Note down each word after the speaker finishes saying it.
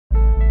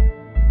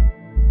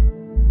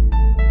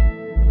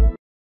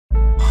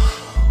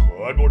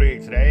Good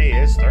morning. Today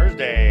is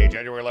Thursday,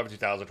 January 11,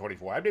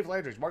 2024. I'm Dave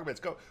Landry. Market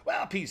bets go.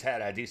 Well, Peace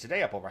had a decent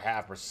day, up over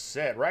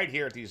 0.5% right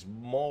here at these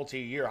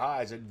multi-year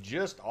highs and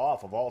just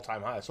off of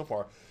all-time highs. So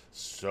far,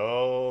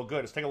 so good.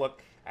 Let's take a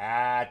look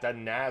at the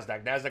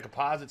NASDAQ. NASDAQ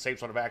composite, same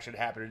sort of action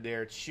happening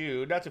there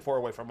too. Not too far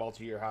away from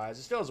multi-year highs.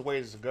 It still has a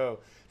ways to go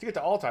to get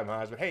to all-time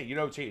highs, but hey, you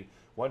know,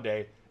 one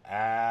day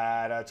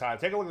at a time.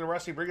 Take a look at the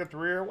Rusty, bring up the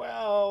rear.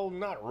 Well,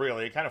 not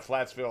really. Kind of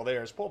flat spill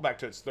there. It's pulled back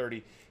to its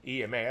 30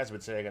 EMA. As I've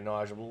been saying ad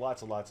nauseum,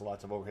 lots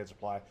of overhead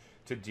supply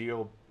to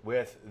deal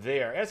with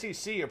there.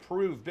 SEC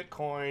approved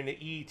Bitcoin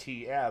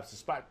ETFs, the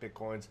spot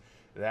Bitcoins.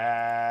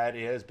 That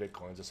is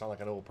Bitcoins. I sound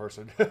like an old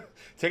person.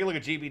 Take a look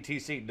at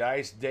GBTC.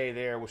 Nice day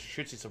there. We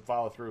should see some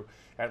follow through,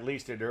 at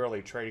least in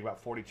early trading,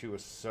 about 42 or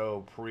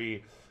so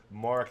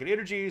pre-market.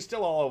 Energy is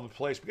still all over the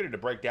place. We're getting to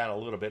break down a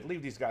little bit.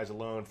 Leave these guys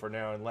alone for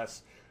now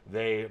unless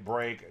they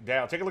break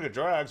down. Take a look at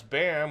drugs.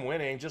 Bam,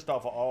 winning just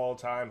off of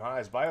all-time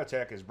highs.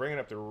 Biotech is bringing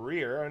up the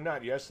rear.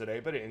 Not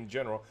yesterday, but in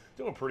general,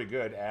 doing pretty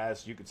good.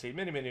 As you can see,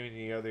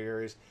 many other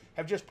areas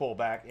have just pulled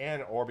back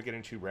and or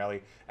beginning to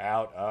rally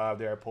out of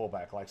their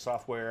pullback, like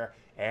software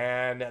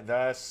and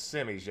the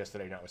semis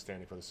yesterday,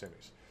 notwithstanding for the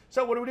semis.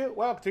 So what do?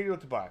 Well, continue to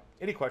look to buy.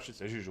 Any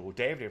questions, as usual,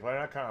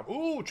 DaveLandry.com.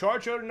 Ooh,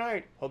 chart show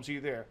tonight. Hope to see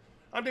you there.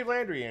 I'm Dave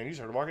Landry, and you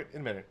start the market in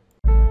a minute.